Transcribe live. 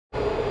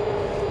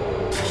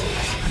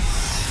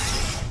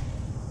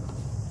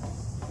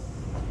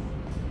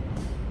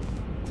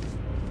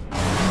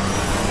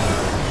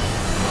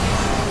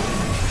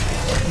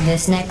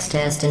This next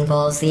test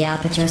involves the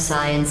Aperture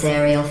Science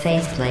Aerial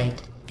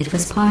Faceplate. It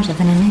was part of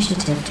an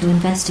initiative to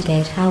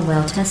investigate how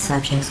well test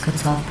subjects could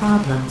solve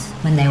problems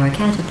when they were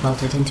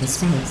catapulted into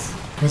space.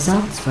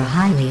 Results were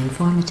highly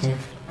informative.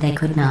 They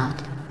could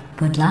not.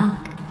 Good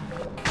luck.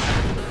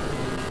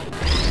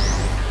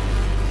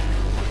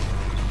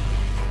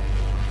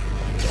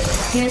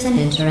 Here's an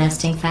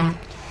interesting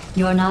fact.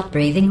 You're not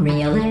breathing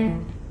real air.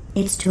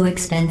 It's too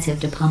expensive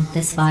to pump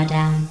this far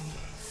down.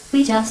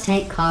 We just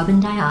take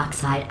carbon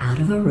dioxide out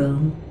of a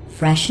room,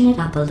 freshen it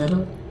up a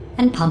little,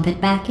 and pump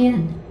it back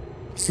in.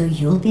 So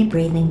you'll be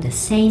breathing the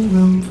same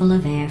room full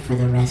of air for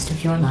the rest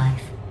of your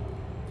life.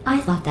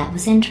 I thought that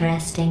was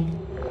interesting.